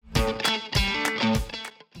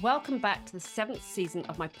Welcome back to the 7th season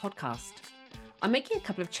of my podcast. I'm making a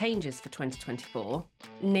couple of changes for 2024,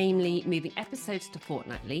 namely moving episodes to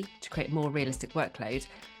fortnightly to create a more realistic workload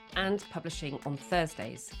and publishing on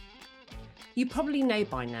Thursdays. You probably know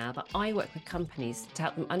by now that I work with companies to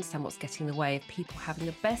help them understand what's getting in the way of people having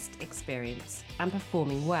the best experience and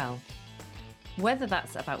performing well. Whether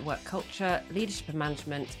that's about work culture, leadership and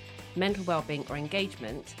management, mental well-being or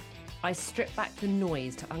engagement, I strip back the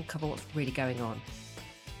noise to uncover what's really going on.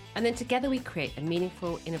 And then together we create a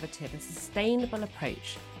meaningful, innovative and sustainable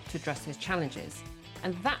approach to address those challenges.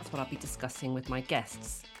 And that's what I'll be discussing with my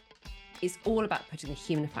guests. It's all about putting the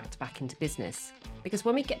human factor back into business, because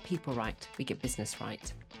when we get people right, we get business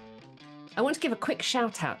right. I want to give a quick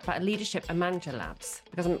shout out about Leadership and Manager Labs,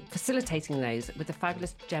 because I'm facilitating those with the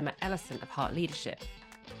fabulous Gemma Ellison of Heart Leadership.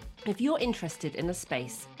 If you're interested in a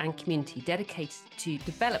space and community dedicated to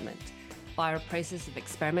development via a process of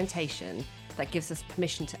experimentation that gives us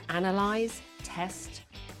permission to analyse, test,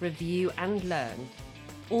 review and learn,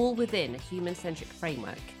 all within a human-centric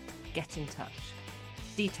framework, get in touch.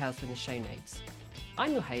 Details are in the show notes.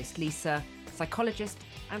 I'm your host, Lisa, psychologist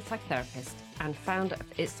and psychotherapist and founder of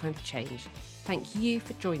It's Time for Change. Thank you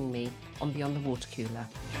for joining me on Beyond the Water Cooler.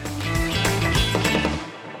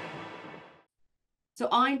 So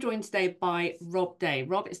I'm joined today by Rob Day.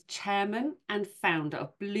 Rob is chairman and founder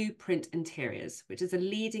of Blueprint Interiors, which is a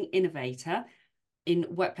leading innovator in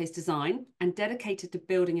workplace design and dedicated to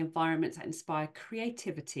building environments that inspire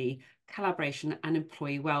creativity, collaboration and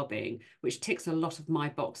employee well-being, which ticks a lot of my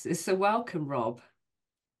boxes. So welcome, Rob.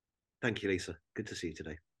 Thank you, Lisa. Good to see you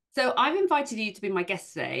today. So I've invited you to be my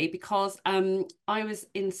guest today because I was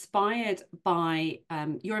inspired by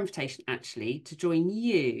your invitation, actually, to join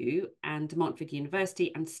you and De Montfort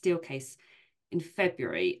University and Steelcase in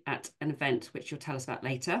February at an event, which you'll tell us about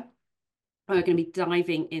later. We're going to be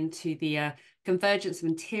diving into the convergence of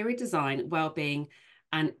interior design, well-being,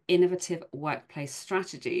 and innovative workplace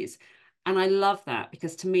strategies. And I love that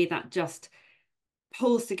because to me, that just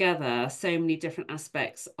pulls together so many different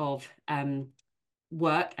aspects of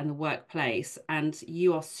work and the workplace, and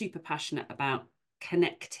you are super passionate about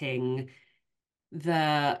connecting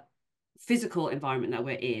the physical environment that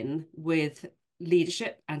we're in with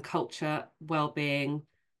leadership and culture, well-being,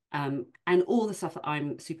 and all the stuff that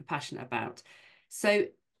I'm super passionate about. So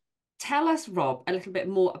tell us, Rob, a little bit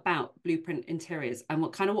more about Blueprint Interiors and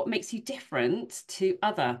what makes you different to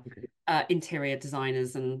other interior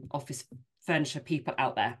designers and office furniture people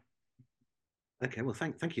out there. Okay, well,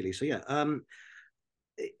 thank you, Lisa. Yeah.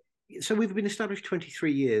 So we've been established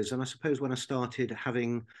 23 years, and I suppose when I started,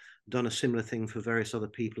 having done a similar thing for various other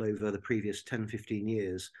people over the previous 10, 15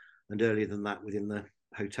 years, and earlier than that within the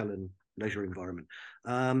hotel and leisure environment.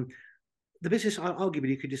 The business, arguably,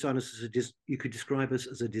 you could describe us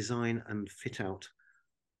as a design and fit out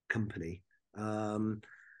company.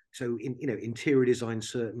 So interior design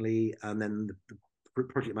certainly, and then the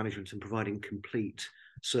project management and providing complete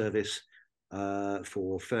service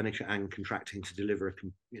for furniture and contracting to deliver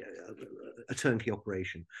a turnkey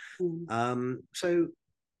operation. So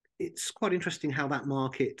it's quite interesting how that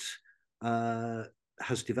market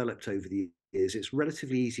has developed over the years. It's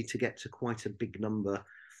relatively easy to get to quite a big number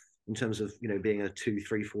in terms of being a 2,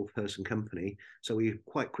 3, 4 person company. So we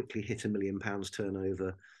quite quickly hit £1 million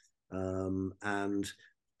turnover and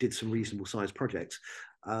did some reasonable sized projects.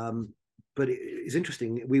 But it's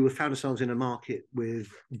interesting. We found ourselves in a market with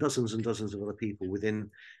dozens and dozens of other people within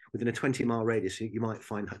a 20-mile radius. You might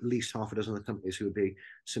find at least half a dozen other companies who would be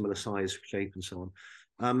similar size, shape, and so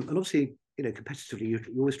on. And obviously, competitively, you're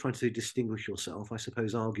always trying to distinguish yourself. I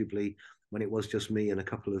suppose, arguably, when it was just me and a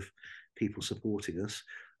couple of people supporting us,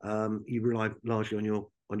 you rely largely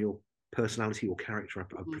on your personality or character. I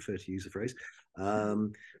prefer to use the phrase,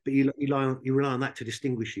 but you rely on that to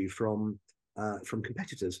distinguish you from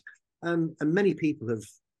competitors. And many people have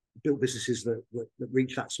built businesses that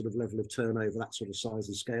reach that sort of level of turnover, that sort of size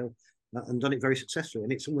and scale, and done it very successfully.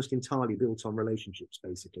 And it's almost entirely built on relationships,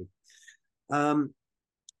 basically.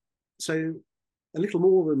 So a little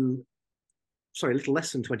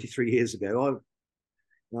less than 23 years ago,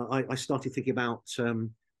 I started thinking about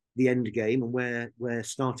the end game and where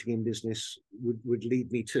starting in business would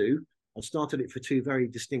lead me to. I started it for 2 very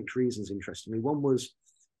distinct reasons, interestingly. One was,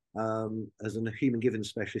 as a human givens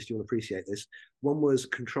specialist, you'll appreciate this. One was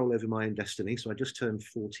control over my own destiny. So I just turned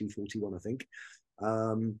 41, I think.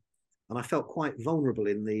 And I felt quite vulnerable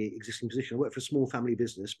in the existing position. I worked for a small family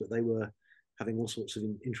business, but they were having all sorts of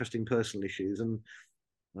interesting personal issues. And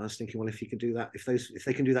I was thinking, well, if you can do that, if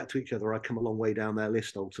they can do that to each other, I come a long way down their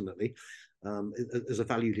list ultimately, as a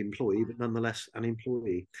valued employee, but nonetheless an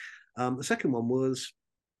employee. The second one was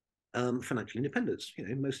financial independence.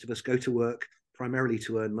 Most of us go to work primarily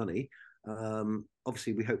to earn money.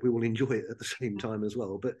 Obviously, we hope we will enjoy it at the same time as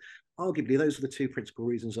well. But arguably, those are the two principal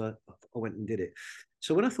reasons I went and did it.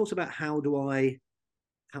 So when I thought about how do I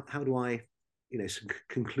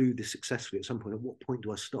conclude this successfully at some point, at what point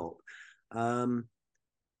do I stop?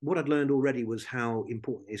 What I'd learned already was how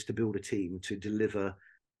important it is to build a team to deliver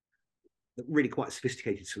really quite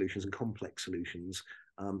sophisticated solutions and complex solutions.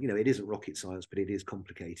 It isn't rocket science, but it is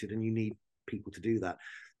complicated, and you need people to do that.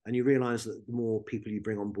 And you realize that the more people you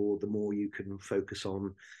bring on board, the more you can focus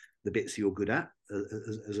on the bits you're good at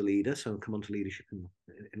as a leader. So I'll come on to leadership in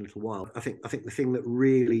a little while. I think the thing that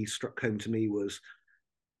really struck home to me was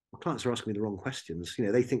my clients are asking me the wrong questions.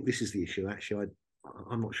 They think this is the issue. Actually,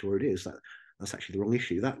 I'm not sure it is. That's actually the wrong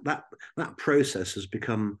issue. That process has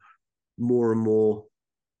become more and more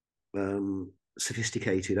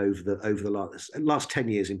sophisticated over the last 10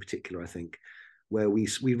 years in particular, I think, where we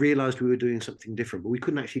realized we were doing something different, but we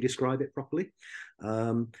couldn't actually describe it properly.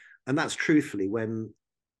 And that's truthfully when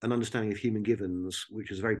an understanding of human givens, which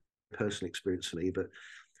was a very personal experience for me, but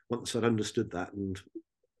once I'd understood that and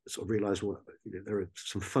sort of realized there are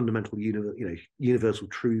some fundamental universal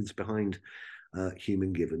truths behind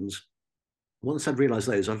human givens. Once I'd realized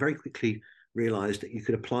those, I very quickly realized that you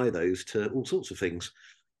could apply those to all sorts of things.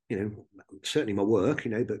 Certainly my work,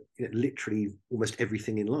 but literally almost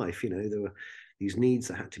everything in life. There were these needs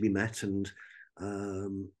that had to be met, and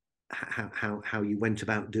how you went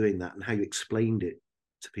about doing that and how you explained it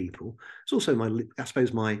to people. It's also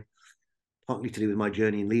partly to do with my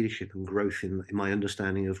journey in leadership and growth in my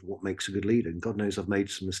understanding of what makes a good leader. And God knows I've made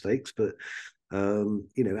some mistakes, but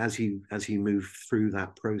as you move through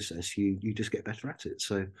that process, you just get better at it.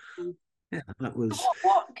 So yeah, that was.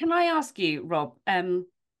 What can I ask you, Rob?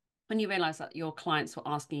 When you realised that your clients were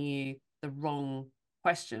asking you the wrong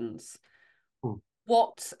questions,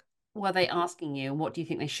 what were they asking you, and what do you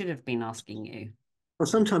think they should have been asking you? Well,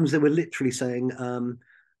 sometimes they were literally saying,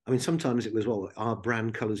 sometimes it was, well, our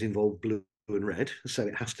brand colours involve blue and red, so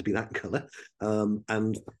it has to be that colour.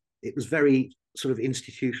 And it was very sort of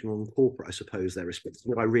institutional and corporate, I suppose, their response.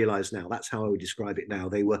 What I realise now, that's how I would describe it now.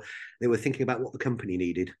 They were thinking about what the company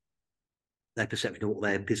needed, their perception of what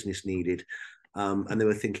their business needed. And they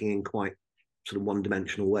were thinking in quite sort of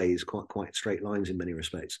one-dimensional ways, quite straight lines in many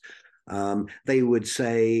respects. They would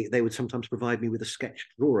sometimes provide me with a sketch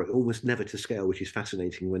drawer, almost never to scale, which is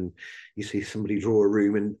fascinating when you see somebody draw a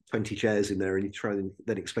room and 20 chairs in there, and you try and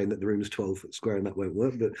then explain that the room is 12 foot square and that won't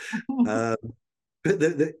work. But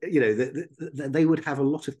they would have a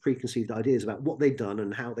lot of preconceived ideas about what they'd done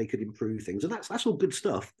and how they could improve things, and that's all good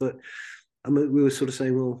stuff. But we were sort of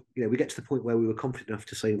saying, well, we get to the point where we were confident enough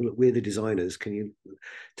to say, well, look, we're the designers. Can you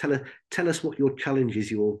tell us what your challenges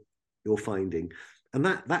you're finding? And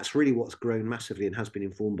that's really what's grown massively and has been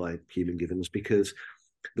informed by human givens, because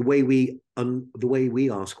the way we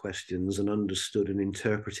ask questions and understood and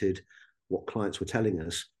interpreted what clients were telling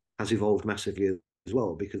us has evolved massively as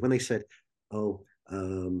well. Because when they said,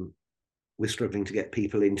 we're struggling to get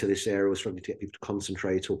people into this area, we're struggling to get people to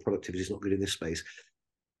concentrate, or productivity is not good in this space,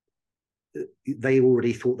 they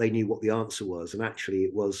already thought they knew what the answer was, and actually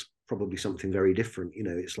it was probably something very different.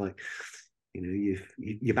 It's like,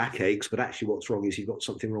 your back aches, but actually what's wrong is you've got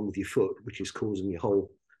something wrong with your foot, which is causing your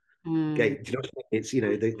whole gait. Do you know what I mean?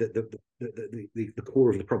 It's the core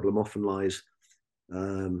of the problem often lies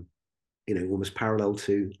almost parallel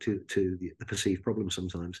to the perceived problem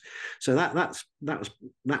sometimes. So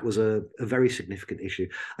that was a very significant issue.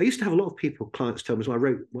 I used to have a lot of clients tell me, so I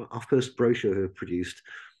wrote our first brochure produced,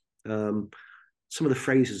 some of the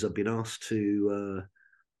phrases I've been asked to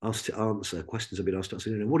answer, questions I've been asked to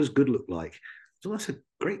answer. What does good look like? So that's a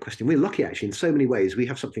great question. We're lucky, actually, in so many ways. We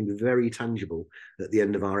have something very tangible at the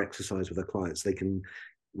end of our exercise with our clients. They can,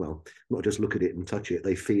 well, not just look at it and touch it,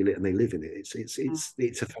 they feel it and they live in it.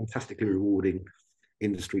 It's a fantastically rewarding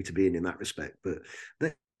industry to be in that respect. But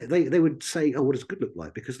they would say, what does good look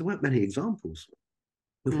like? Because there weren't many examples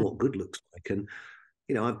of what good looks like. And,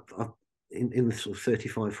 I've in the sort of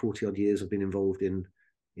 35, 40 odd years, I've been involved in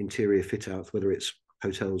interior fit outs, whether it's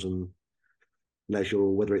hotels and leisure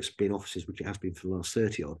or whether it's been offices, which it has been for the last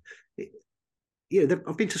 30 odd.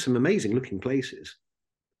 I've been to some amazing looking places,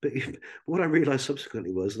 but what I realized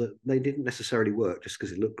subsequently was that they didn't necessarily work just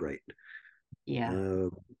because it looked great. Yeah.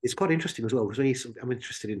 It's quite interesting as well, because I'm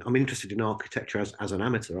interested in architecture as an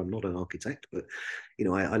amateur. I'm not an architect, but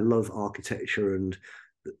I love architecture and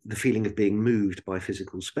the feeling of being moved by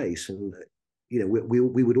physical space. And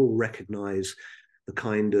we would all recognize the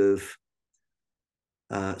kind of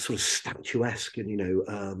sort of statuesque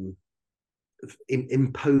and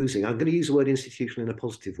imposing. I'm going to use the word institutional in a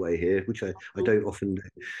positive way here, which I don't often do.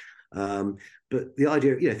 But the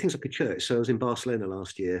idea, things like a church. So I was in Barcelona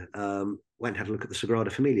last year, went and had a look at the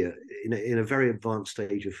Sagrada Familia in a very advanced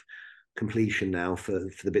stage of completion now for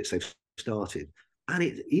the bits they've started. And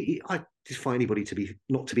I just find anybody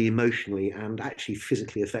not to be emotionally and actually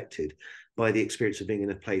physically affected by the experience of being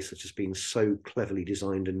in a place that's just been so cleverly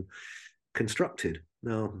designed and constructed.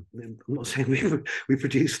 Now, I'm not saying we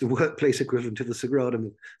produce the workplace equivalent to the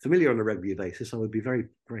Sagrada Familia on a regular basis. I would be very,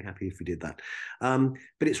 very happy if we did that.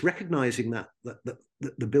 But it's recognizing that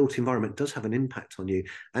the built environment does have an impact on you,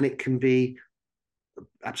 and it can be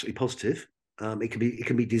absolutely positive. It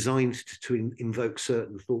can be designed to invoke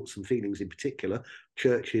certain thoughts and feelings, in particular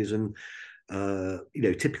churches and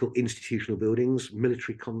typical institutional buildings.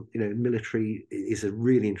 Military is a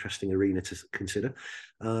really interesting arena to consider.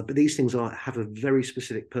 But these things have a very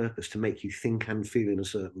specific purpose to make you think and feel in a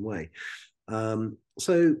certain way.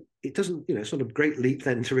 So it doesn't, it's not a great leap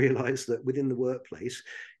then to realize that within the workplace,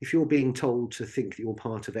 if you're being told to think that you're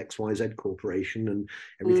part of XYZ corporation and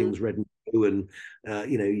everything's red and blue, and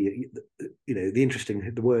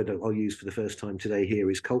the word I'll use for the first time today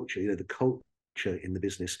here is culture. The culture in the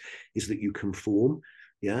business is that you conform.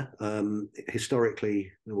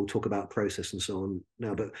 Historically, we'll talk about process and so on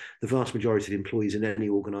now, but the vast majority of employees in any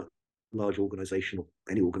large organization, or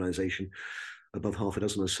any organization above half a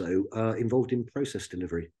dozen or so, are involved in process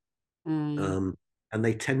delivery. And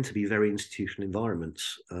they tend to be very institutional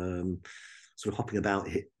environments. Sort of hopping about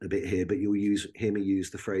a bit here, but you'll hear me use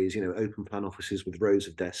the phrase, open plan offices with rows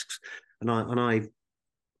of desks, and I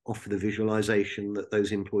offer the visualization that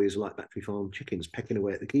those employees are like Battery Farm chickens pecking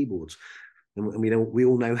away at the keyboards, and we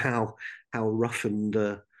all know how rough and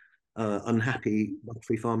unhappy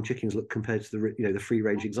Battery Farm chickens look compared to the free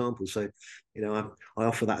range examples. So I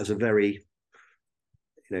offer that as a very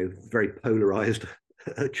very polarized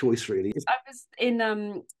choice, really. I was in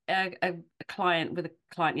a client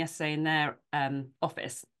yesterday in their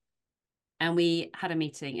office, and we had a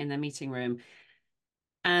meeting in their meeting room,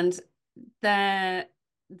 and their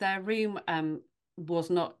room was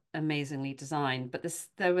not amazingly designed, but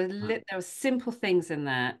there were simple things in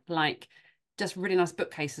there, like just really nice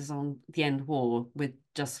bookcases on the end wall with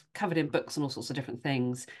just covered in books and all sorts of different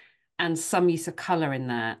things, and some use of color in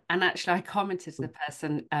there. And actually, I commented to the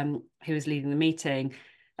person who was leading the meeting,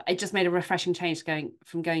 it just made a refreshing change going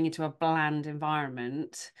into a bland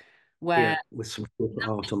environment where with some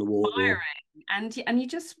art on the wall, and you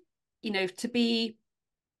just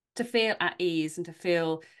to feel at ease and to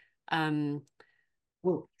feel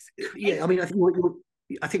well, yeah. I mean,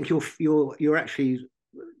 I think you're actually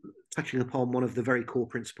touching upon one of the very core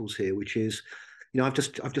principles here, which is, I've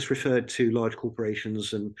just referred to large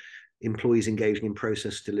corporations and employees engaging in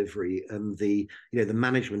process delivery, and the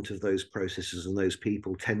management of those processes and those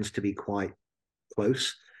people tends to be quite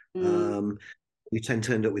close. We tend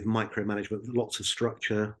to end up with micromanagement, lots of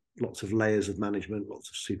structure, lots of layers of management, lots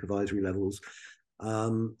of supervisory levels,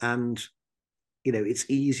 and it's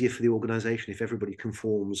easier for the organization if everybody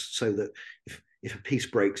conforms, so that if a piece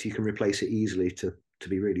breaks, you can replace it easily, to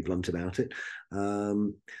be really blunt about it.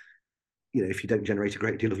 If you don't generate a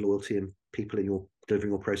great deal of loyalty, and people in your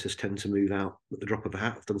delivering your process tend to move out at the drop of a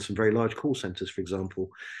hat. I've done some very large call centers, for example,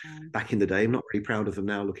 back in the day. I'm not really proud of them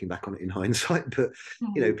now, looking back on it in hindsight, but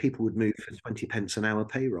people would move for 20 pence an hour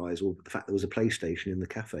pay rise, or the fact there was a PlayStation in the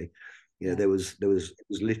cafe. There was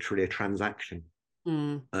literally a transaction.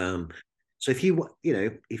 So if you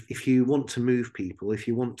want to move people, if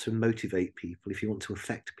you want to motivate people, if you want to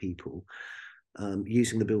affect people,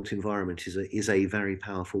 using the built environment is a very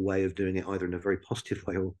powerful way of doing it, either in a very positive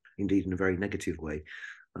way or indeed in a very negative way.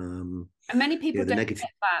 And many people don't get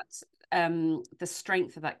that the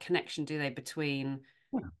strength of that connection, do they, between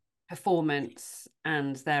performance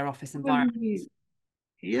and their office environment?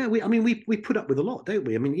 We put up with a lot, don't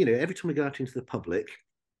we? I mean, every time we go out into the public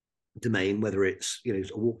domain, whether it's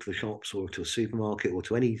a walk to the shops or to a supermarket or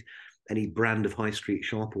to any brand of high street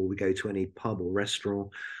shop, or we go to any pub or restaurant,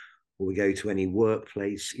 or we go to any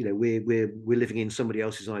workplace, we're living in somebody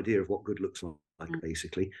else's idea of what good looks like,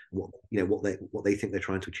 basically, what they think they're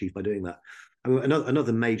trying to achieve by doing that. I mean,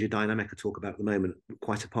 another major dynamic I talk about at the moment,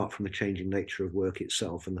 quite apart from the changing nature of work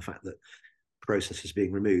itself and the fact that process is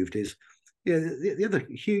being removed, is the other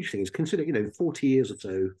huge thing is, consider 40 years or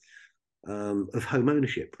so of home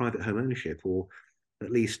ownership, private home ownership, or at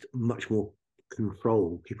least much more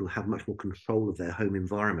control. People have much more control of their home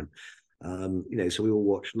environment. So we all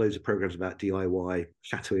watch loads of programs about DIY,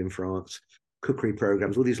 Chateau in France, cookery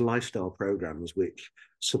programs, all these lifestyle programs which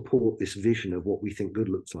support this vision of what we think good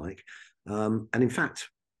looks like. And in fact,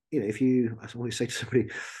 I always say to somebody,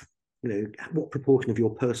 what proportion of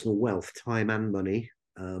your personal wealth, time and money,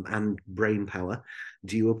 and brain power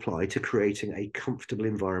do you apply to creating a comfortable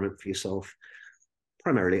environment for yourself,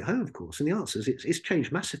 primarily at home, of course? And the answer is it's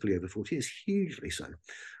changed massively over 40 years, hugely so.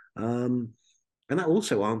 And that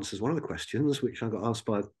also answers one of the questions which I got asked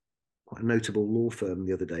by quite a notable law firm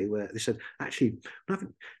the other day, where they said, actually,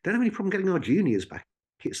 don't have any problem getting our juniors back.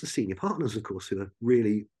 It's the senior partners, of course, who are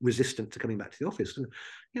really resistant to coming back to the office. And,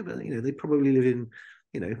 yeah, but they probably live in,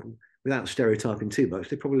 without stereotyping too much,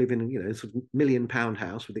 they probably live in sort of £1 million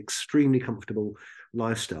house with extremely comfortable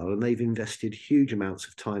lifestyle, and they've invested huge amounts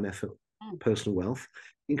of time, effort, personal wealth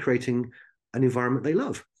in creating an environment they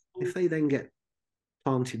love. If they then get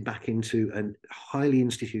planted back into a highly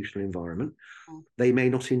institutional environment, they may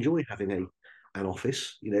not enjoy having an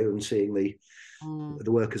office, and seeing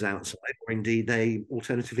the workers outside, or indeed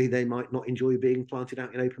alternatively they might not enjoy being planted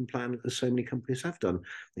out in open plan, as so many companies have done.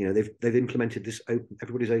 They've implemented this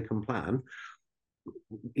everybody's open plan,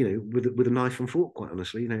 with a knife and fork, quite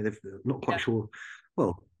honestly. They're not quite sure.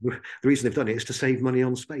 Well, the reason they've done it is to save money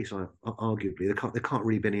on space. Arguably, there can't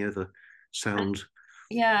really be any other sound.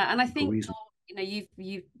 Yeah, and I think reason.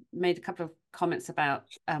 You've made a couple of comments about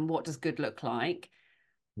what does good look like,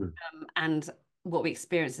 and what we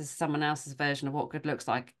experience as someone else's version of what good looks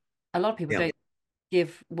like. A lot of people don't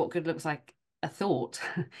give what good looks like a thought,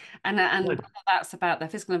 and whether that's about their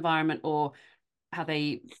physical environment or how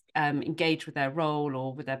they engage with their role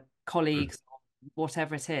or with their colleagues, or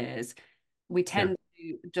whatever it is, we tend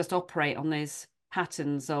to just operate on those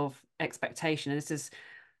patterns of expectation. And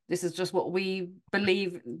this is just what we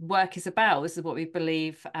believe work is about. This is what we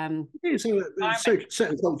believe.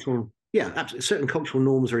 Certain cultural, absolutely, certain cultural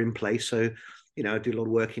norms are in place. So, I do a lot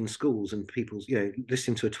of work in schools, and people's,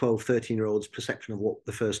 listening to a 12, 13-year-old's perception of what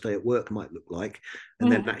the first day at work might look like,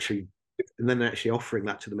 and then actually offering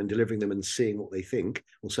that to them and delivering them and seeing what they think,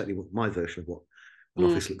 or certainly what my version of what an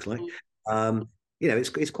office looks like.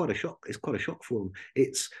 It's quite a shock. It's quite a shock for them.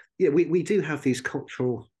 We do have these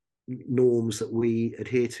cultural norms that we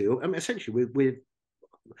adhere to. Essentially,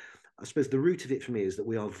 I suppose the root of it for me is that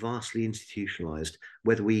we are vastly institutionalized,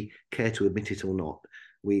 whether we care to admit it or not.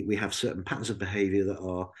 We have certain patterns of behavior that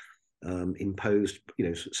are imposed,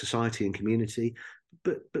 society and community,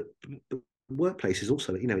 but workplace is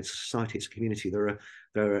also, it's a society, it's a community. There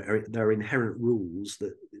are inherent rules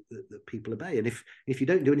that people obey, and if you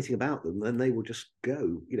don't do anything about them, then they will just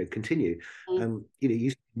go, continue. You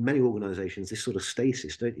see many organizations this sort of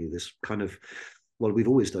stasis, don't you? This kind of, well, we've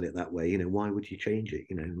always done it that way. Why would you change it?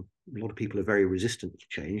 A lot of people are very resistant to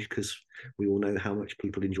change because we all know how much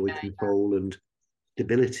people enjoy control and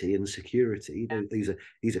stability and security. These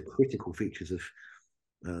are critical features of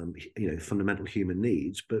fundamental human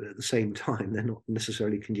needs, but at the same time, they're not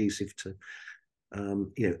necessarily conducive to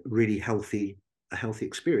really a healthy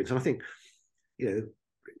experience. And I think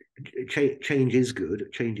change is good.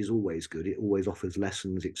 Change is always good. It always offers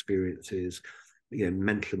lessons, experiences,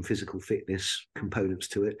 mental and physical fitness components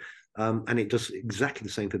to it, and it does exactly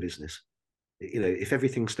the same for business. If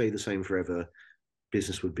everything stayed the same forever,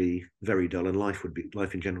 business would be very dull, and life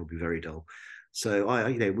in general would be very dull. So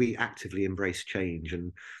we actively embrace change,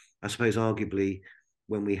 and I suppose arguably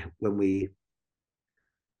when we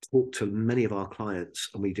talk to many of our clients,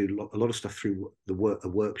 and we do a lot of stuff through a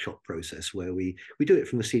workshop process where we do it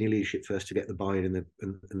from the senior leadership first to get the buy-in and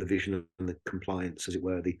the vision and the compliance, as it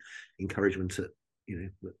were, the encouragement at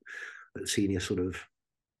senior sort of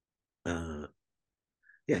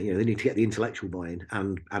they need to get the intellectual buy-in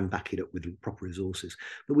and back it up with proper resources.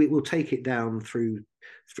 But we will take it down through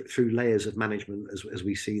layers of management as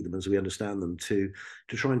we see them, as we understand them, to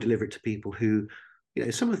try and deliver it to people who,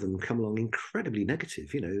 some of them come along incredibly negative.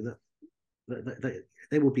 That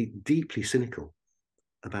they will be deeply cynical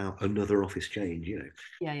about another office change.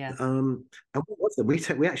 And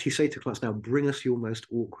we actually say to clients now, bring us your most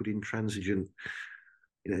awkward, intransigent,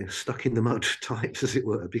 stuck in the mud types, as it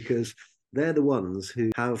were, because they're the ones who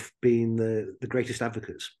have been the greatest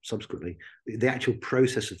advocates subsequently. The actual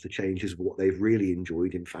process of the change is what they've really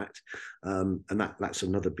enjoyed, in fact. And that's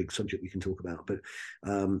another big subject we can talk about. But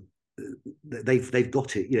they've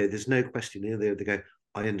got it. There's no question. They go,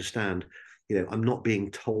 I understand. I'm not being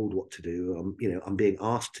told what to do. I'm being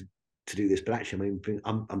asked to do this, but actually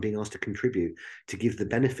I'm being asked to contribute, to give the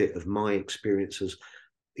benefit of my experience as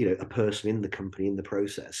a person in the company, in the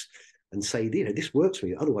process, and say, this works for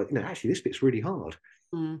me. Otherwise, actually, this bit's really hard.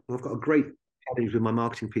 I've got a great challenge with my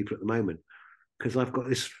marketing people at the moment, because I've got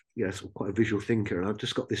this, sort of quite a visual thinker, and I've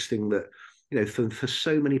just got this thing that, for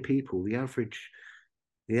so many people, the average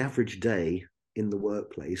day in the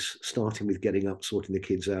workplace, starting with getting up, sorting the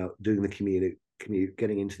kids out, doing the commute,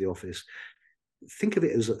 getting into the office, think of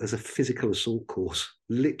it as a physical assault course,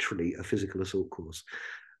 literally a physical assault course.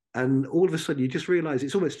 And all of a sudden, you just realize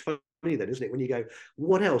it's almost funny then, isn't it? When you go,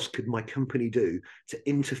 what else could my company do to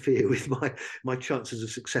interfere with my chances of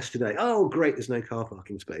success today? Oh, great, there's no car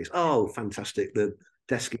parking space. Oh, fantastic, the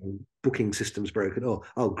desk booking system's broken.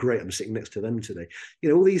 Oh, great, I'm sitting next to them today.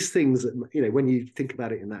 All these things that, when you think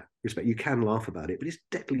about it in that respect, you can laugh about it, but it's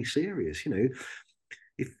deadly serious.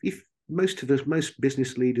 If most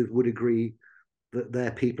business leaders would agree that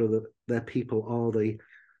their people are the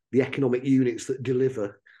economic units that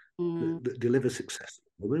deliver success.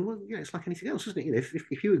 Well, yeah, it's like anything else, isn't it?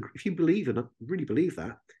 If you believe and really believe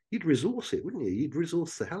that, you'd resource it, wouldn't you? You'd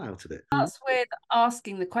resource the hell out of it. That's with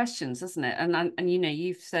asking the questions, isn't it? And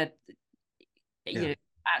you've said,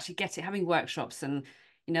 actually having workshops, and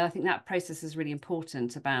I think that process is really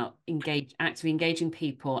important about actively engaging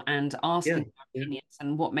people and asking opinions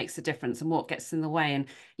and what makes a difference and what gets in the way. And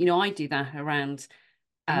I do that around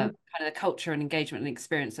kind of the culture and engagement and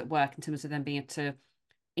experience at work, in terms of them being able to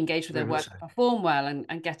engage with their work, perform well,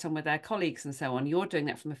 and get on with their colleagues and so on. You're doing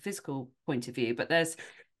that from a physical point of view, but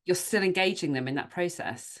you're still engaging them in that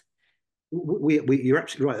process. You're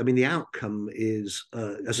absolutely right. I mean, the outcome is,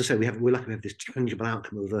 as I said, we're lucky to have this tangible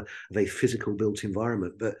outcome of a physical built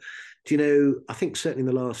environment. But I think certainly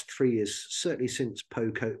in the last 3 years, certainly since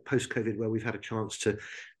post-COVID, where we've had a chance to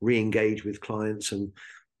re-engage with clients, and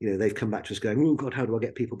they've come back to us going, oh God, how do I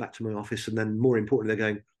get people back to my office? And then more importantly, they're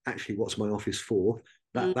going, actually, what's my office for?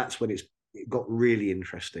 That's when it got really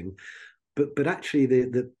interesting. But actually,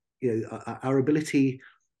 our ability,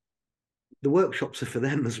 the workshops are for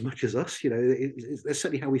them as much as us. That's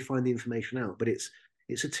certainly how we find the information out. But it's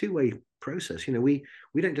a two-way process. We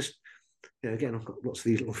don't just, again, I've got lots of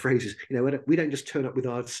these little phrases. We don't just turn up with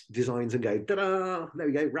our designs and go, da-da, there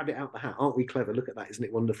we go, rabbit out the hat. Aren't we clever? Look at that, isn't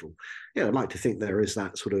it wonderful? I'd like to think there is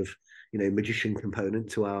that sort of magician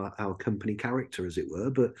component to our company character, as it were.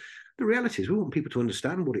 But the reality is, we want people to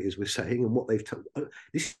understand what it is we're saying and what they've told.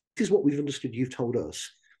 This is what we've understood. You've told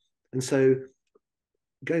us, and so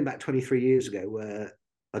going back 23 years ago, where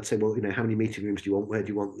I'd say, well, how many meeting rooms do you want? Where do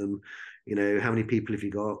you want them? How many people have you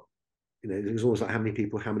got? It was always like, how many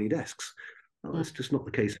people, how many desks? Well, that's just not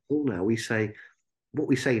the case at all now. What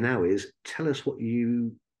we say now is, tell us what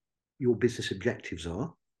your business objectives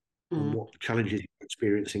are and what challenges you're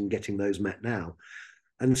experiencing getting those met now.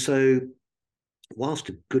 And so, whilst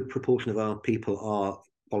a good proportion of our people are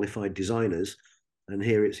qualified designers, and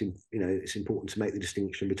here it's important to make the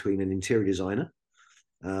distinction between an interior designer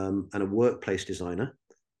and a workplace designer.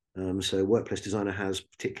 So a workplace designer has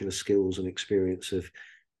particular skills and experience of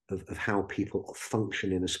how people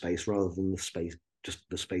function in a space, rather than just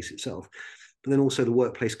the space itself. But then also the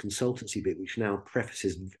workplace consultancy bit, which now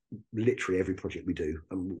prefaces literally every project we do.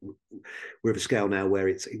 We're at a scale now where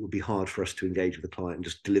it would be hard for us to engage with a client and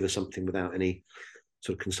just deliver something without any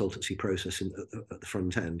sort of consultancy process at the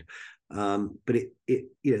front end. But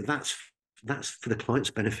that's for the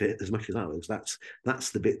client's benefit as much as ours.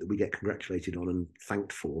 That's the bit that we get congratulated on and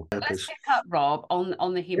thanked for. Let's pick up, Rob,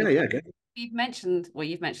 on the human. Okay. You've mentioned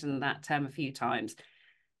that term a few times.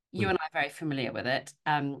 You and I are very familiar with it.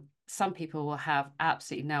 Some people will have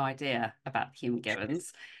absolutely no idea about human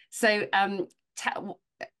givens. So,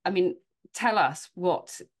 tell us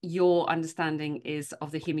what your understanding is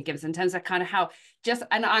of the human givens in terms of kind of how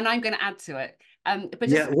and I'm going to add to it.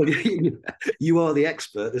 Well, you are the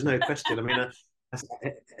expert. There's no question. I mean,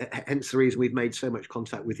 hence the reason we've made so much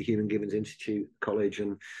contact with the Human Givens Institute College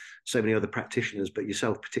and so many other practitioners, but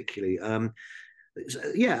yourself particularly. I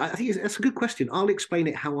think that's a good question. I'll explain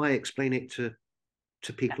it how I explain it to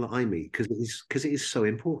people that I meet, because it is so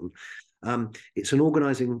important. It's an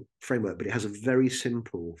organizing framework, but it has a very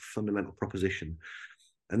simple fundamental proposition,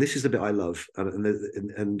 and this is the bit I love.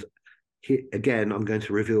 And here, again, I'm going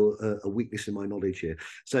to reveal a weakness in my knowledge here.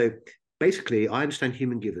 So basically, I understand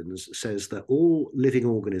Human Givens says that all living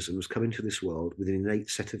organisms come into this world with an innate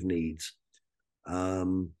set of needs.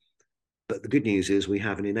 But the good news is we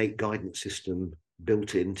have an innate guidance system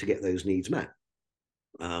built in to get those needs met.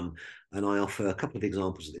 And I offer a couple of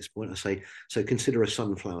examples at this point. I say, so consider a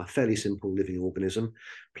sunflower, fairly simple living organism.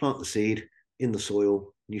 Plant the seed in the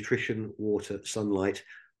soil, nutrition, water, sunlight.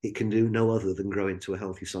 It can do no other than grow into a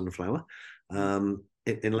healthy sunflower,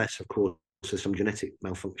 unless, of course, there's some genetic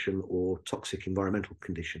malfunction or toxic environmental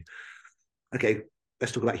condition. Okay,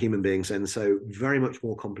 let's talk about human beings then. So very much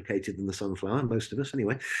more complicated than the sunflower, most of us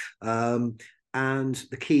anyway. And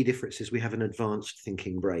the key difference is we have an advanced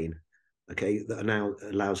thinking brain, okay, that now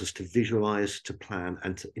allows us to visualize, to plan,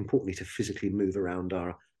 and importantly, to physically move around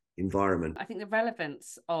our environment. I think the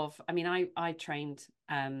relevance of, I trained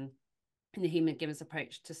in the Human Givens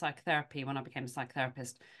approach to psychotherapy when I became a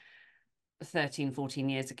psychotherapist 13, 14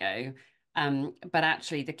 years ago. But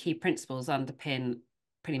actually, the key principles underpin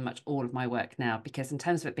pretty much all of my work now, because in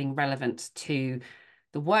terms of it being relevant to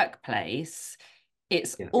the workplace,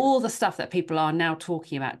 it's all the stuff that people are now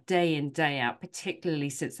talking about day in, day out, particularly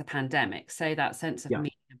since the pandemic. So that sense of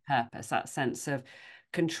meaning and purpose, that sense of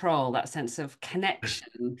control, that sense of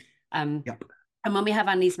connection. And when we have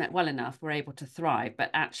our needs met well enough, we're able to thrive.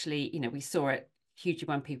 But actually, we saw it hugely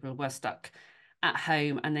when people were stuck at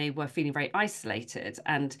home and they were feeling very isolated.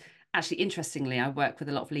 And actually, interestingly, I work with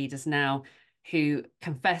a lot of leaders now who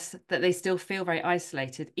confess that they still feel very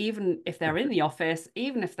isolated, even if they're in the office,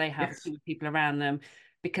 even if they have people around them,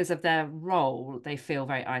 because of their role, they feel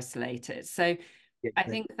very isolated. So I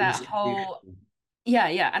think that whole,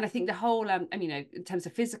 and I think the whole, in terms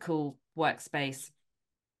of physical workspace,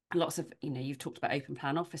 lots of, you've talked about open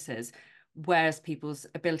plan offices, whereas people's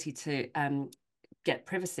ability to get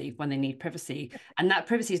privacy when they need privacy. And that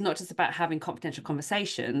privacy is not just about having confidential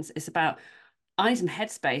conversations, it's about, I need some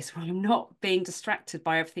headspace where I'm not being distracted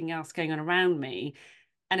by everything else going on around me.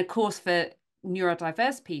 And of course, for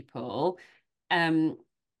neurodiverse people who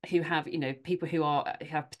have, people who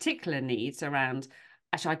have particular needs around,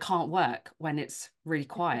 actually, I can't work when it's really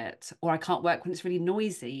quiet, or I can't work when it's really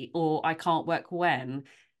noisy, or I can't work when.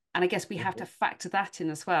 And I guess we have to factor that in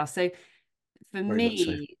as well. So for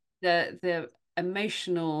me, the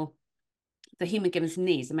emotional, the Human Givens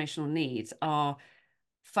needs, emotional needs are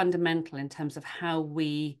fundamental in terms of how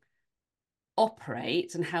we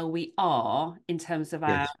operate and how we are in terms of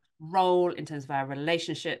our role, in terms of our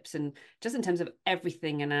relationships, and just in terms of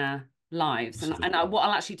everything in our lives. And what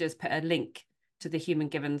I'll actually do is put a link to the Human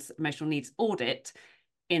Givens emotional needs audit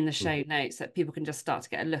in the show notes, that people can just start to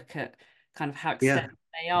get a look at kind of how extensive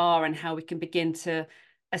they are and how we can begin to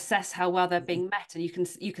assess how well they're being met. And you can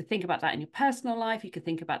think about that in your personal life, you can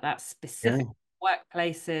think about that specific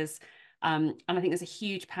workplaces, and I think there's a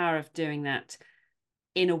huge power of doing that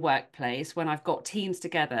in a workplace when I've got teams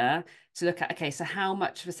together to look at, okay, so how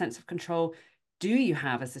much of a sense of control do you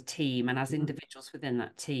have as a team and as individuals within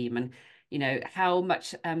that team? And how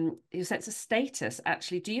much your sense of status,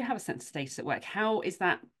 actually, do you have a sense of status at work? How is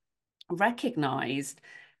that recognized?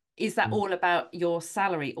 Is that all about your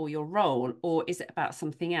salary or your role, or is it about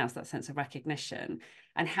something else, that sense of recognition?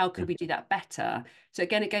 And how could we do that better? So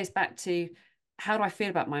again, it goes back to, how do I feel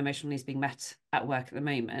about my emotional needs being met at work at the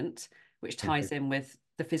moment, which ties in with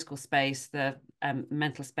the physical space, the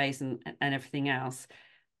mental space, and everything else.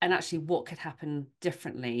 And actually, what could happen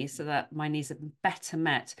differently so that my needs are better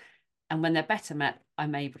met? And when they're better met,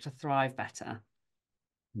 I'm able to thrive better.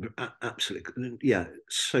 Absolutely. Yeah,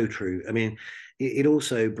 so true. I mean, it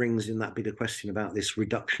also brings in that bigger question about this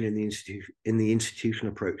reduction in the institution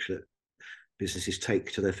approach that businesses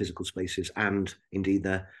take to their physical spaces and indeed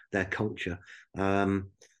their culture. So I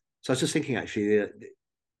was just thinking, actually,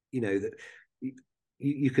 that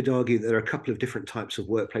you could argue that there are a couple of different types of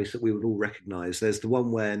workplace that we would all recognize. There's the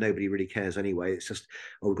one where nobody really cares anyway. It's just,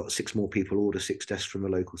 oh, we've got 6 more people, order 6 desks from a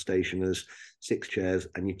local station, there's 6 chairs,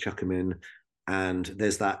 and you chuck them in. And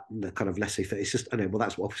there's that kind of laissez-faire. It's just, I know, well,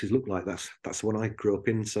 that's what offices look like. That's the one I grew up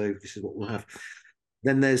in, so this is what we'll have.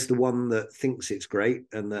 Then there's the one that thinks it's great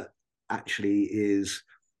and that actually is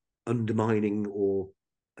undermining or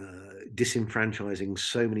disenfranchising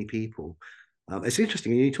so many people. It's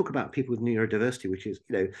interesting. You talk about people with neurodiversity, which is,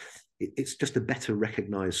 it's just a better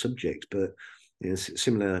recognized subject, but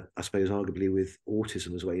similar, I suppose, arguably with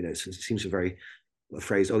autism as well. It seems a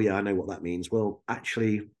phrase, oh yeah, I know what that means. Well,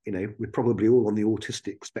 actually, we're probably all on the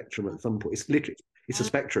autistic spectrum at some point. It's a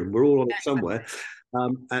spectrum. We're all on it somewhere.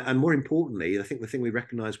 And more importantly, I think the thing we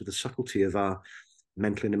recognize with the subtlety of our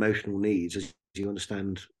mental and emotional needs, as you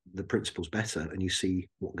understand the principles better and you see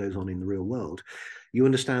what goes on in the real world, you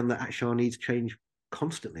understand that actually our needs change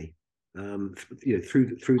constantly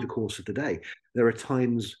through the course of the day. There are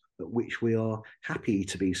times at which we are happy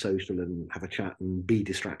to be social and have a chat and be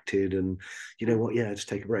distracted and just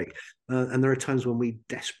take a break. And there are times when we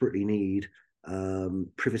desperately need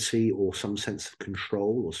privacy or some sense of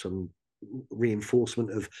control or some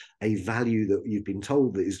reinforcement of a value that you've been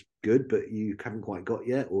told that is good, but you haven't quite got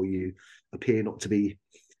yet, or you appear not to be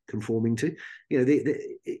conforming to.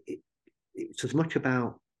 It's as much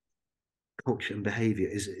about culture and behavior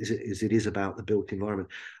as it is about the built environment.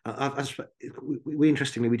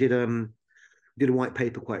 Interestingly, we did a white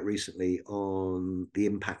paper quite recently on the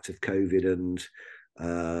impact of COVID and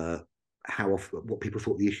what people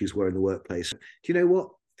thought the issues were in the workplace. Do you know what?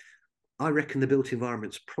 I reckon the built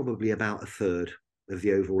environment's probably about a third of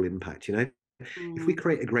the overall impact. If we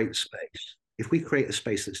create a great space, if we create a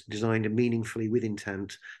space that's designed meaningfully with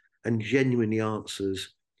intent, and genuinely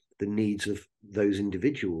answers the needs of those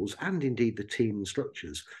individuals and indeed the team and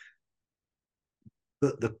structures.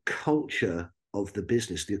 But the culture of the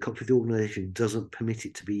business, the culture of the organization doesn't permit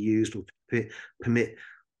it to be used or permit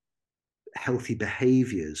healthy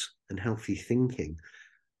behaviors and healthy thinking,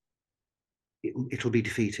 it'll be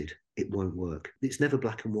defeated. It won't work. It's never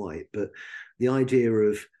black and white, but the idea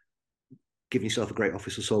of giving yourself a great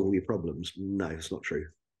office to solve all your problems, no, it's not true.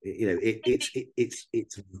 It's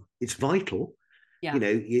vital. Yeah.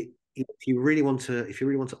 If you really want to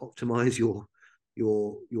optimize your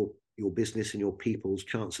business and your people's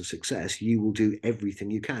chance of success, you will do everything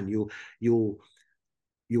you can. You'll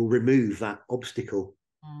remove that obstacle,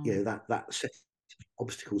 that set of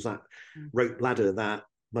obstacles, that rope ladder, that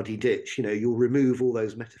muddy ditch. You'll remove all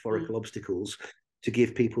those metaphorical obstacles to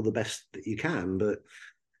give people the best that you can. But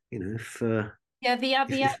if I think the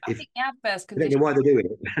adverse conditions. I don't know why they're doing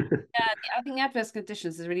it. I think the adverse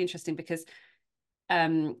conditions is really interesting because, I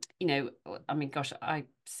mean, gosh, I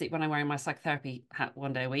see when I'm wearing my psychotherapy hat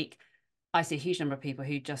one day a week, I see a huge number of people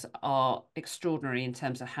who just are extraordinary in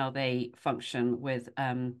terms of how they function with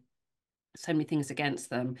so many things against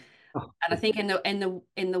them. And I think in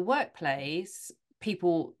the workplace,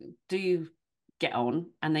 people do get on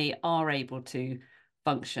and they are able to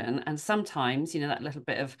function. And sometimes, that little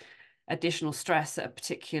bit of additional stress at a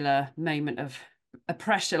particular moment of a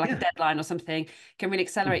pressure, like a deadline or something, can really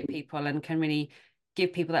accelerate people and can really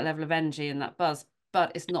give people that level of energy and that buzz,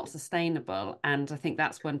 but it's not sustainable. And I think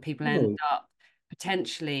that's when people end up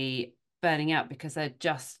potentially burning out because they're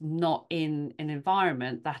just not in an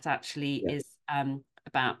environment that actually is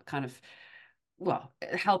about kind of,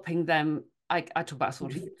 helping them. I talk about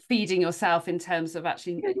sort of feeding yourself in terms of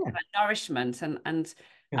actually nourishment and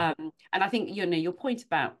I think your point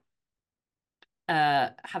about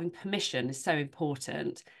having permission is so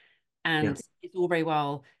important, and it's all very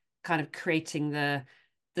well kind of creating the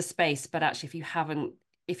space, but actually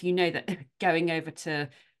if you know that going over to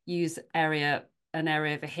use an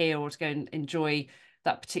area over here or to go and enjoy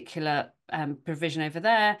that particular provision over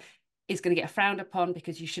there is going to get frowned upon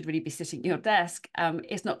because you should really be sitting at your desk,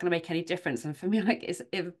 it's not going to make any difference. And for me,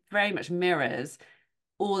 it very much mirrors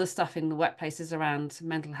all the stuff in the workplaces around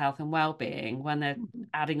mental health and well-being when they're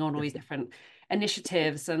adding on all these different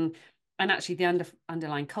initiatives and actually the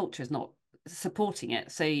underlying culture is not supporting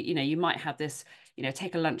it. So you might have this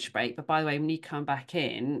take a lunch break, but by the way, when you come back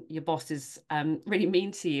in, your boss is really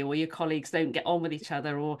mean to you, or your colleagues don't get on with each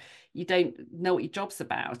other, or you don't know what your job's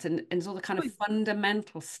about, and it's all the kind of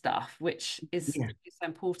fundamental stuff which is so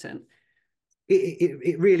important.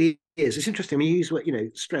 It really is. It's interesting. I mean, you use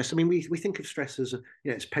stress. I mean, we think of stress as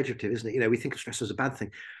it's pejorative, isn't it? We think of stress as a bad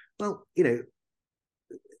thing. Well,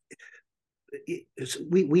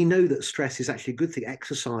 we know that stress is actually a good thing.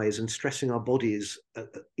 Exercise and stressing our bodies,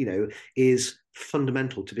 is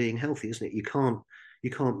fundamental to being healthy, isn't it? You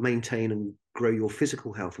can't maintain and grow your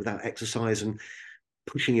physical health without exercise and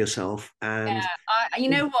pushing yourself. And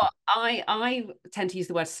I tend to use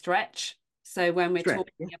the word stretch. So when we're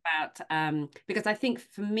talking about, because I think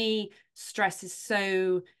for me, stress is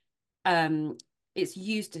so, it's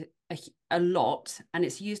used a lot, and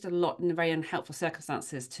it's used a lot in very unhelpful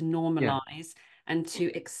circumstances to normalize and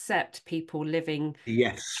to accept people living,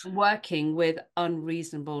 working with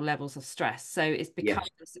unreasonable levels of stress. So it's become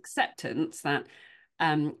this acceptance that,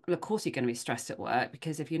 well, of course you're going to be stressed at work,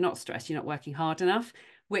 because if you're not stressed, you're not working hard enough,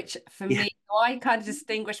 which for me, I kind of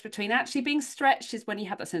distinguish between actually being stretched is when you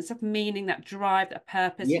have that sense of meaning, that drive, that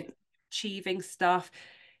purpose, you're achieving stuff,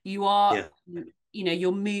 you are,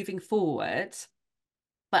 you're moving forward.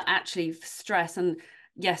 But actually stress, and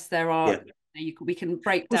yes, there are, we can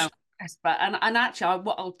break down stress, but and actually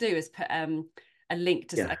what I'll do is put a link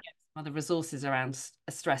to some other resources around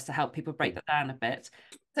stress to help people break that down a bit.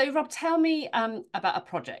 So Rob, tell me about a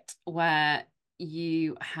project where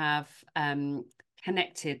you have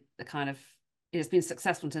connected the kind of, it's been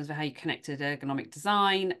successful in terms of how you connected ergonomic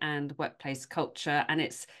design and workplace culture, and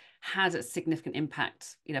it's had a significant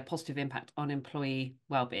impact, positive impact on employee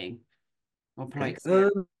well-being. Well,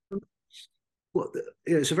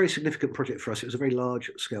 it's a very significant project for us. It was a very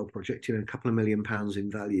large scale project, a couple of £1 million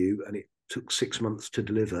in value, and it took 6 months to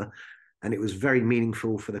deliver. And it was very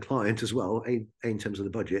meaningful for the client as well, in terms of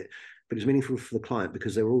the budget, but it was meaningful for the client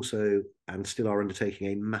because they were also, and still are,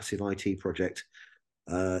 undertaking a massive IT project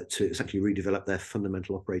to essentially redevelop their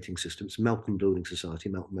fundamental operating systems, Melton Building Society,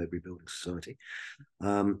 Melton Mowbray Building Society.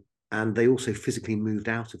 And they also physically moved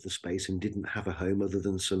out of the space and didn't have a home other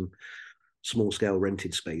than some small scale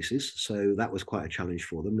rented spaces. So that was quite a challenge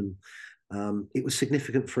for them. And it was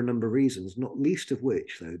significant for a number of reasons, not least of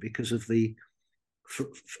which, though, because of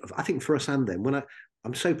I think for us and them,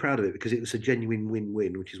 I'm so proud of it because it was a genuine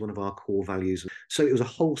win-win, which is one of our core values. So it was a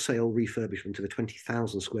wholesale refurbishment of a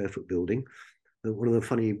 20,000 square foot building. One of the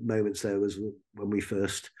funny moments there was when we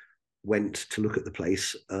first went to look at the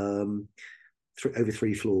place. Over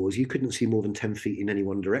 3 floors, you couldn't see more than 10 feet in any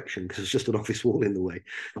one direction because it's just an office wall in the way.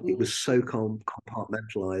 It was so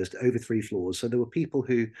compartmentalized over 3 floors. So there were people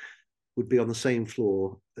who would be on the same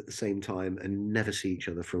floor at the same time and never see each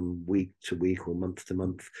other from week to week or month to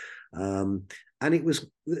month. And it was,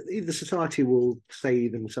 the society will say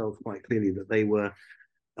themselves quite clearly that they were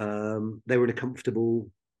in a comfortable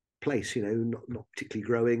place, not particularly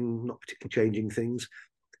growing, not particularly changing things.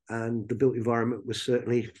 And the built environment was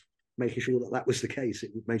certainly making sure that was the case.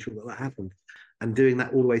 It made sure that happened. And doing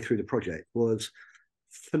that all the way through the project was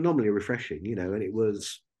phenomenally refreshing, and it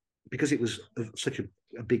was because it was such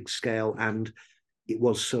a big scale and it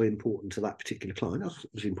was so important to that particular client. It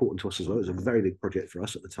was important to us as well. It was a very big project for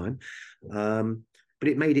us at the time. But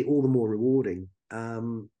it made it all the more rewarding.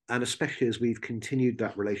 And especially as we've continued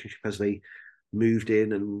that relationship as they moved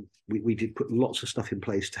in, and we did put lots of stuff in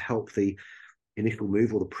place to help the initial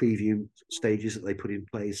move or the preview stages that they put in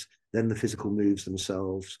place, then the physical moves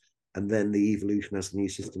themselves, and then the evolution as the new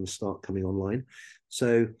systems start coming online.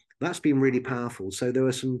 So that's been really powerful. So there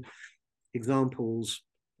were some examples,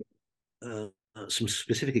 some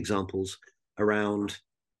specific examples around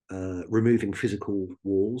removing physical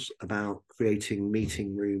walls, about creating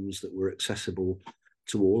meeting rooms that were accessible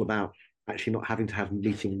to all, about actually not having to have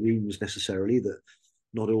meeting rooms necessarily, that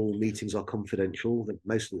not all meetings are confidential, that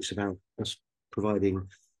most of it's about us providing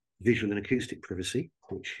visual and acoustic privacy,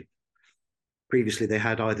 which previously they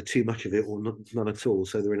had either too much of it or none at all.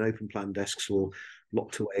 So they're in open plan desks or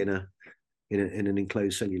locked away in an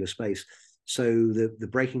enclosed cellular space. So the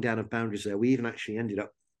breaking down of boundaries there, we even actually ended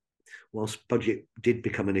up, whilst budget did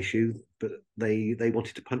become an issue, but they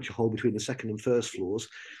wanted to punch a hole between the second and first floors,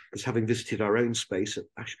 because having visited our own space at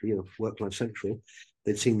Ashby Work-Life Central,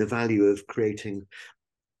 they'd seen the value of creating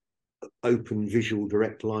open visual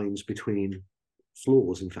direct lines between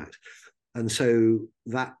floors, in fact. And so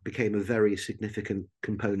that became a very significant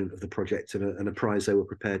component of the project and a prize they were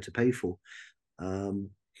prepared to pay for.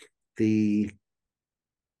 The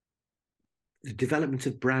development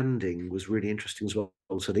of branding was really interesting as well.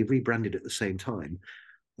 So they rebranded at the same time,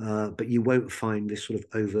 but you won't find this sort of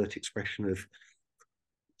overt expression of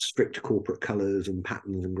strict corporate colors and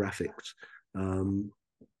patterns and graphics.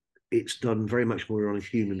 It's done very much more on a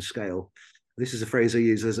human scale. This is a phrase I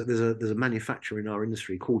use. There's a manufacturer in our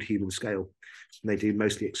industry called Human Scale, and they do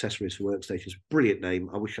mostly accessories for workstations. Brilliant name.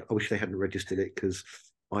 I wish they hadn't registered it, because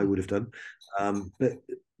I would have done. But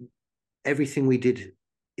everything we did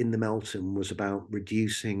in the Melton was about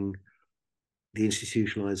reducing the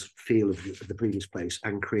institutionalized feel of the previous place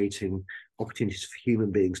and creating opportunities for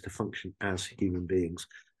human beings to function as human beings.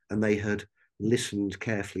 And they had listened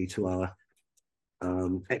carefully to our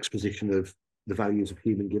exposition of the values of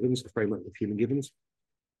Human Givens, the framework of Human Givens.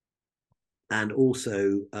 And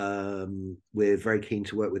also, we're very keen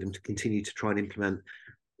to work with them to continue to try and implement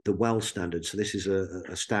the WELL standard. So this is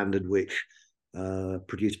a standard which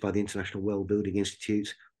produced by the International Well Building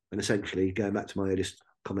Institute. And essentially, going back to my earliest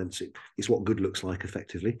comments, it's what good looks like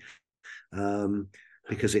effectively,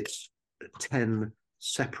 because it's 10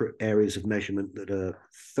 separate areas of measurement that are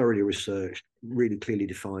thoroughly researched, really clearly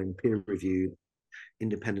defined, peer reviewed,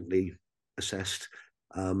 independently assessed.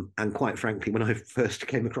 And quite frankly, when I first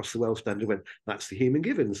came across the WELL standard, I went, that's the Human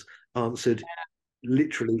Givens, answered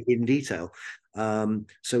literally in detail.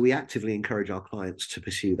 So we actively encourage our clients to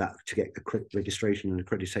pursue that, to get registration and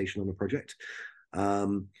accreditation on a project.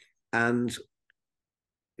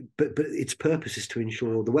 But its purpose is to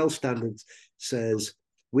ensure the WELL standards says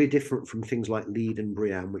we're different from things like LEED and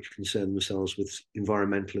BREEAM, which concern themselves with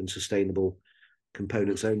environmental and sustainable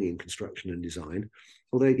components only in construction and design.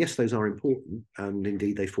 Although, yes, those are important, and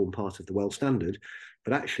indeed they form part of the WELL standard,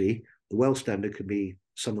 but actually the WELL standard can be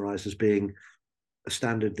summarized as being a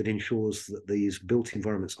standard that ensures that these built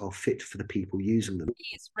environments are fit for the people using them.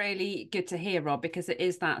 It's really good to hear, Rob, because it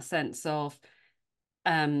is that sense of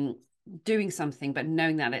doing something, but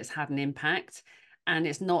knowing that it's had an impact, and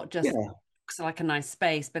it's not just looks like a nice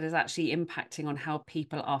space, but is actually impacting on how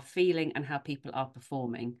people are feeling and how people are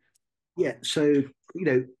performing. Yeah, so,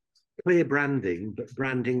 clear branding, but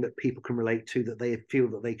branding that people can relate to, that they feel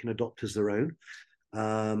that they can adopt as their own.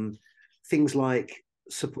 Things like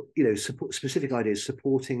specific ideas,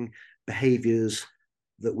 supporting behaviors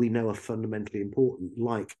that we know are fundamentally important,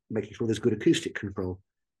 like making sure there's good acoustic control.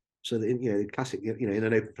 So that the classic, in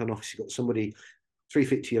an open plan office, you've got somebody 3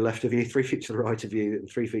 feet to your left of you, 3 feet to the right of you, and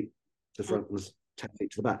 3 feet to the front and 10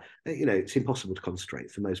 feet to the back. It's impossible to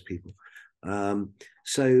concentrate for most people.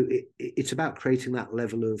 So it's about creating that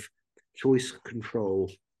level of choice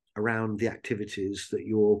control around the activities that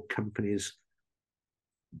your companies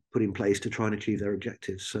put in place to try and achieve their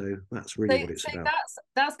objectives. So that's really what it's about.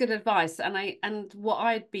 That's good advice. And what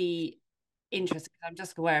I'd be interested, because I'm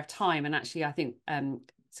just aware of time, and actually I think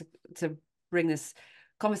to bring this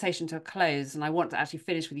conversation to a close, and I want to actually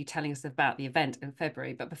finish with you telling us about the event in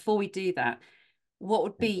February. But before we do that, what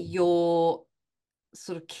would be your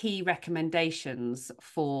sort of key recommendations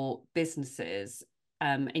for businesses,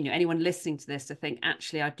 anyone listening to this, to think,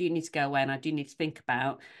 actually, I do need to go away and I do need to think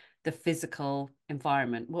about the physical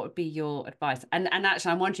environment? What would be your advice? And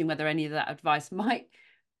actually, I'm wondering whether any of that advice might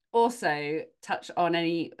also touch on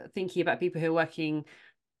any thinking about people who are working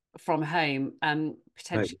from home,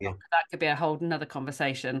 potentially. Yeah. That could be a whole another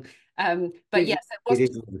conversation. But yes, what's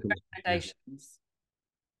the recommendations?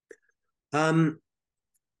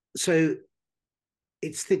 So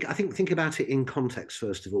I think about it in context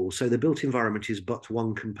first of all. So the built environment is but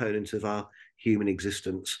one component of our human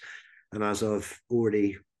existence, and as I've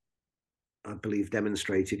already, I believe,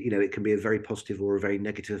 demonstrated, it can be a very positive or a very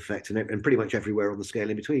negative effect, and pretty much everywhere on the scale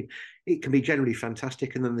in between. It can be generally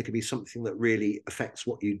fantastic, and then there can be something that really affects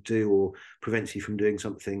what you do or prevents you from doing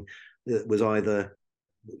something that was either,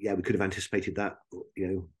 we could have anticipated that,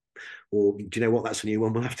 or do you know what, that's a new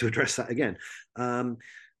one, we'll have to address that again.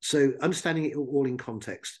 So understanding it all in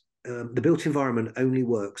context, the built environment only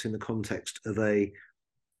works in the context of a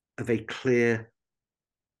clear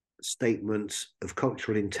statement of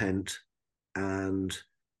cultural intent and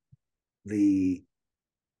the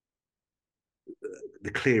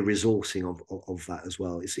clear resourcing of that as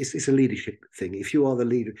well. It's a leadership thing. If you are the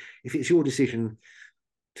leader, if it's your decision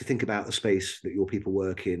to think about the space that your people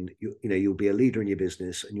work in, you'll be a leader in your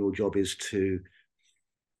business, and your job is to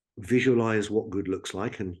visualize what good looks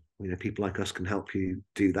like, and people like us can help you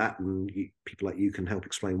do that, and people like you can help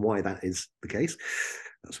explain why that is the case.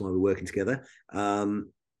 That's why we're working together.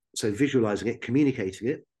 So visualizing it, communicating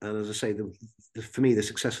it, and as I say, for me, the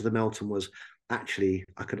success of the Melton was actually,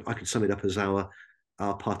 I could sum it up as our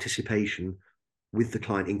participation with the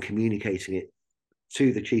client in communicating it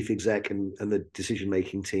to the chief exec and the decision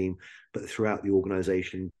making team, but throughout the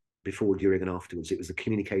organization, before, during, and afterwards. It was the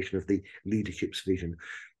communication of the leadership's vision.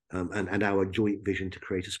 And our joint vision to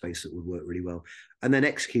create a space that would work really well, and then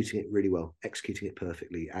executing it really well, executing it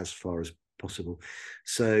perfectly as far as possible.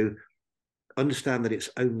 So understand that it's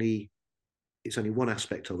only one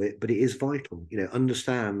aspect of it, but it is vital.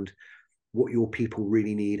 Understand what your people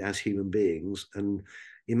really need as human beings, and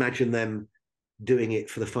imagine them doing it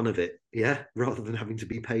for the fun of it, rather than having to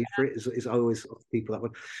be paid for it. Is I always ask people that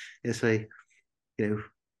one. Say,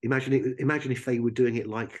 imagine if they were doing it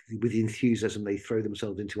like with the enthusiasm they throw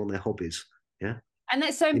themselves into on their hobbies. Yeah. And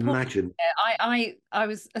that's so important. Imagine. I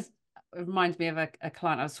was, it reminds me of a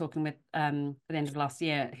client I was talking with at the end of last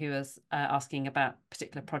year, who was asking about a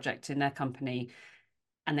particular project in their company,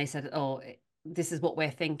 and they said, "Oh, this is what we're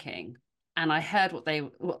thinking." And I heard what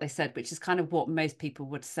they said, which is kind of what most people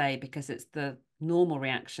would say, because it's the normal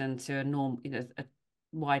reaction to a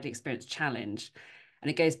widely experienced challenge. And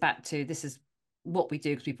it goes back to, this is what we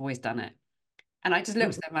do because we've always done it. And I just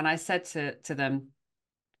looked at them and I said to them,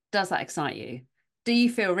 does that excite you? Do you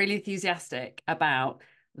feel really enthusiastic about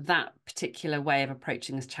that particular way of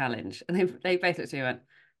approaching this challenge? And they both looked at me and went,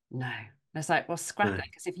 no. And it's like, well, scrap it.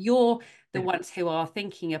 Because if you're the ones who are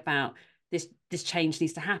thinking about this change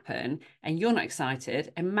needs to happen and you're not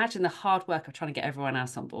excited, imagine the hard work of trying to get everyone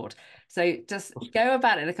else on board. So just go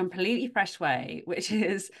about it in a completely fresh way, which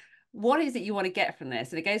is, what is it you want to get from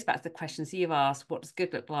this? And it goes back to the questions you've asked: what does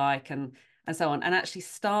good look like, and so on, and actually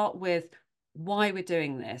start with why we're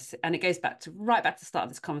doing this. And it goes right back to the start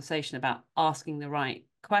of this conversation about asking the right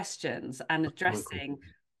questions and addressing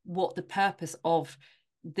what the purpose of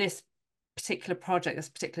this particular project, this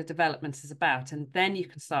particular development is about. And then you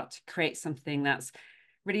can start to create something that's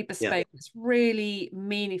really bespoke, that's really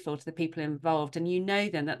meaningful to the people involved. And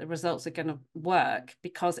then that the results are going to work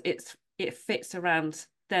because it fits around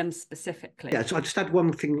them specifically. Yeah, so I just add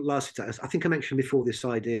one thing lastly. I think I mentioned before this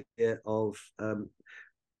idea of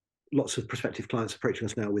lots of prospective clients approaching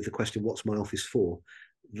us now with the question, what's my office for?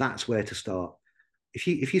 That's where to start. If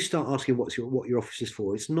you start asking what your office is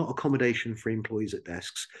for, it's not accommodation for employees at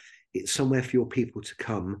desks. It's somewhere for your people to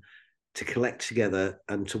come, to collect together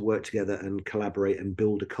and to work together and collaborate and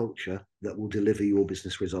build a culture that will deliver your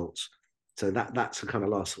business results. So that's the kind of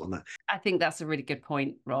last one. That I think that's a really good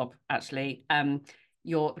point, Rob, actually.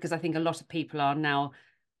 Because I think a lot of people are now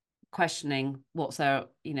questioning what's the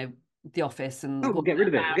office and get rid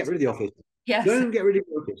of it. Get rid of the office. Yes. Don't get rid of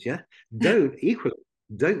the office. Yeah.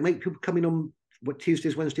 Don't make people come in on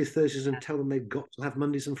Tuesdays, Wednesdays, Thursdays, and tell them they've got to have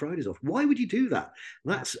Mondays and Fridays off. Why would you do that?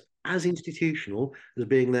 That's as institutional as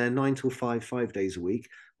being there 9 till 5, 5 days a week,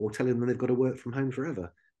 or telling them they've got to work from home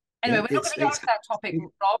forever. Anyway, we're not going to get into that topic,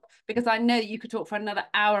 Rob, because I know that you could talk for another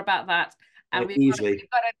hour about that, and we've got to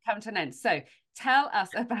come to an end. So tell us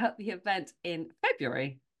about the event in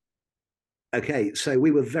February. Okay, so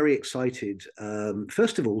we were very excited,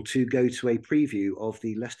 first of all, to go to a preview of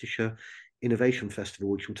the Leicestershire Innovation Festival,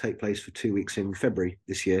 which will take place for 2 weeks in February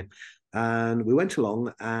this year. And we went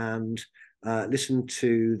along and listened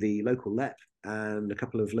to the local LEP and a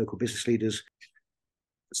couple of local business leaders.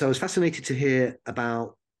 So I was fascinated to hear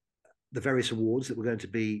about the various awards that were going to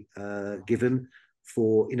be given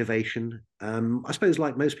for innovation. I suppose,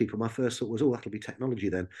 like most people, my first thought was, oh, that'll be technology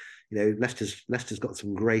then. You know, Leicester's got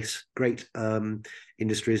some great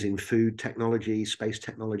industries in food technology, space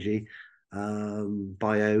technology,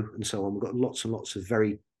 bio, and so on. We've got lots and lots of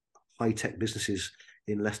very high-tech businesses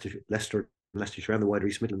in Leicestershire and the wider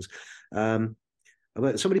East Midlands.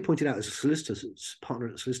 Somebody pointed out, as a solicitor's partner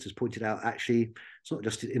at solicitors pointed out, actually, it's not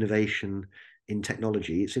just innovation in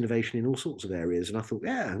technology, it's innovation in all sorts of areas. And I thought,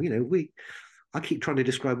 yeah, you know, I keep trying to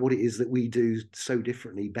describe what it is that we do so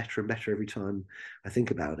differently, better and better every time I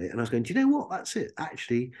think about it. And I was going, do you know what? That's it.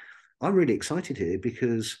 Actually, I'm really excited here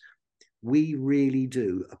because we really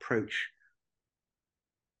do approach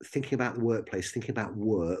thinking about the workplace, thinking about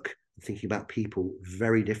work, thinking about people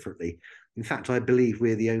very differently. In fact, I believe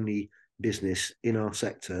we're the only business in our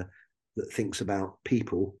sector that thinks about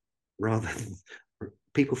people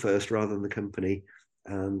first rather than the company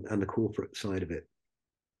and the corporate side of it.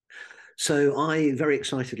 So I very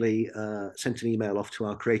excitedly sent an email off to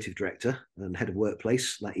our creative director and head of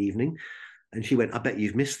workplace that evening. And she went, I bet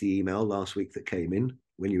you've missed the email last week that came in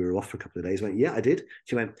when you were off for a couple of days. I went, yeah, I did.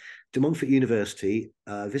 She went, De Montfort University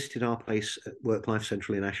visited our place at Work Life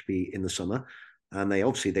Central in Ashby in the summer. And they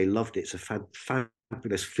loved it. It's a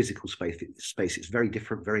fabulous physical space. It's very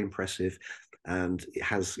different, very impressive. And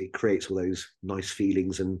it creates all those nice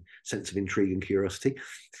feelings and sense of intrigue and curiosity.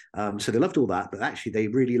 So they loved all that, but actually they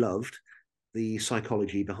really loved the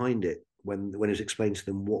psychology behind it when it was explained to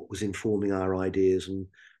them what was informing our ideas and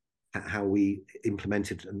how we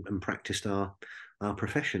implemented and practiced our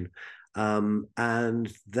profession.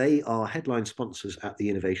 And they are headline sponsors at the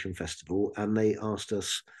Innovation Festival, and they asked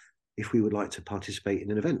us if we would like to participate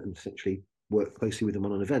in an event and essentially work closely with them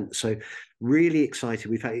on an event. So really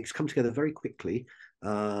excited. It's come together very quickly,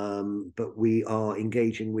 but we are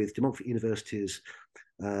engaging with De Montfort University's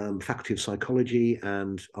Faculty of Psychology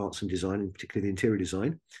and Arts and Design, and particularly the interior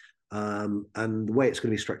design. And the way it's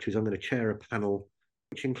going to be structured is I'm going to chair a panel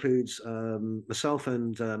which includes myself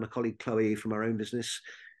and my colleague Chloe from our own business,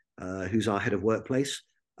 who's our head of workplace,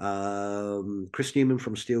 Chris Newman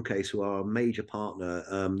from Steelcase, who are a major partner.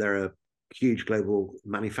 They're a huge global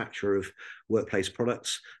manufacturer of workplace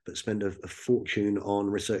products, but spend a fortune on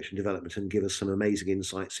research and development and give us some amazing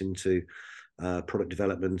insights into product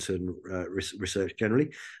development and research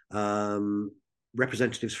generally.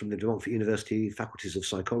 Representatives from the De Montfort University faculties of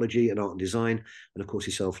psychology and art and design, and of course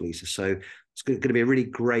yourself, Lisa. So it's going to be a really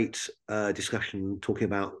great discussion talking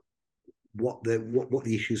about what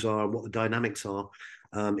the issues are and what the dynamics are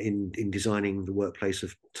in designing the workplace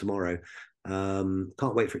of tomorrow.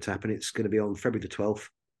 Can't wait for it to happen. It's going to be on February the 12th.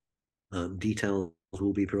 Details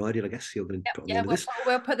will be provided. I guess you're going to put on the end of this.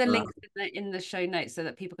 We'll put the links in the show notes so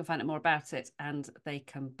that people can find out more about it and they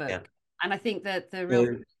can book. Yeah. And I think that the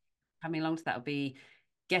real coming along to that will be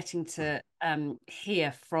getting to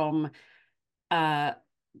hear from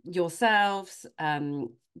yourselves,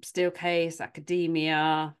 Steelcase,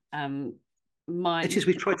 academia. It is.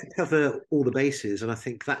 We've tried to cover all the bases, and I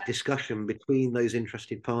think that discussion between those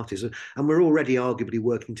interested parties, and we're already arguably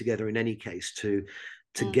working together in any case to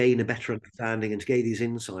gain a better understanding and to gain these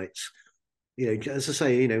insights. You know, as I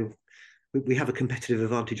say, you know, we have a competitive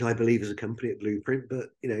advantage, I believe, as a company at Blueprint, but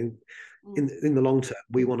you know, in the long term,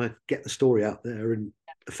 we want to get the story out there and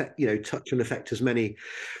touch and affect as many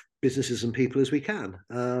businesses and people as we can.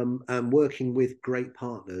 And working with great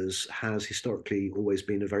partners has historically always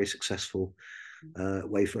been a very successful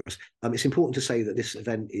way for us. It's important to say that this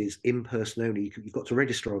event is in person only. You've got to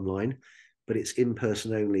register online, but it's in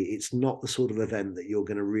person only. It's not the sort of event that you're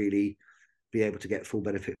going to really be able to get full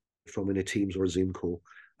benefit from in a Teams or a Zoom call.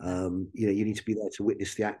 You need to be there to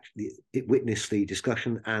witness the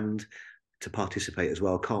discussion and to participate as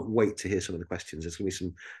well. Can't wait to hear some of the questions.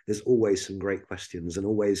 There's always some great questions, and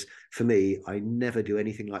always, for me, I never do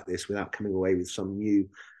anything like this without coming away with some new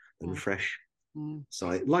and fresh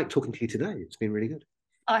insight. Like talking to you today, it's been really good.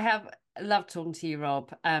 I have Love talking to you,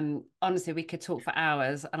 Rob. Honestly, we could talk for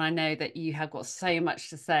hours, and I know that you have got so much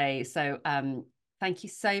to say. So thank you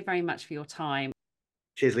so very much for your time.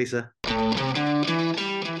 Cheers, Lisa.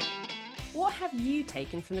 What have you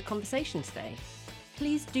taken from the conversation today?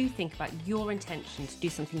 Please do think about your intention to do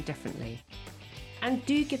something differently. And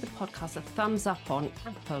do give the podcast a thumbs up on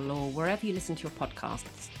Apple or wherever you listen to your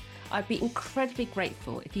podcasts. I'd be incredibly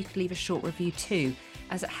grateful if you could leave a short review too,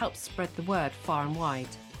 as it helps spread the word far and wide.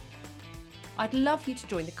 I'd love you to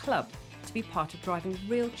join the club to be part of driving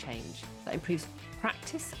real change that improves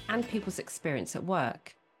practice and people's experience at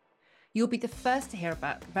work. You'll be the first to hear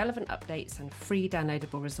about relevant updates and free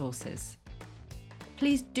downloadable resources.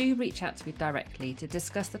 Please do reach out to me directly to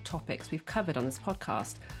discuss the topics we've covered on this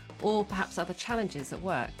podcast, or perhaps other challenges at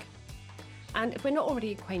work. And if we're not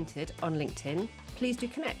already acquainted on LinkedIn, please do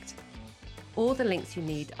connect. All the links you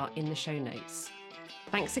need are in the show notes.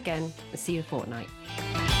 Thanks again, and see you in a fortnight.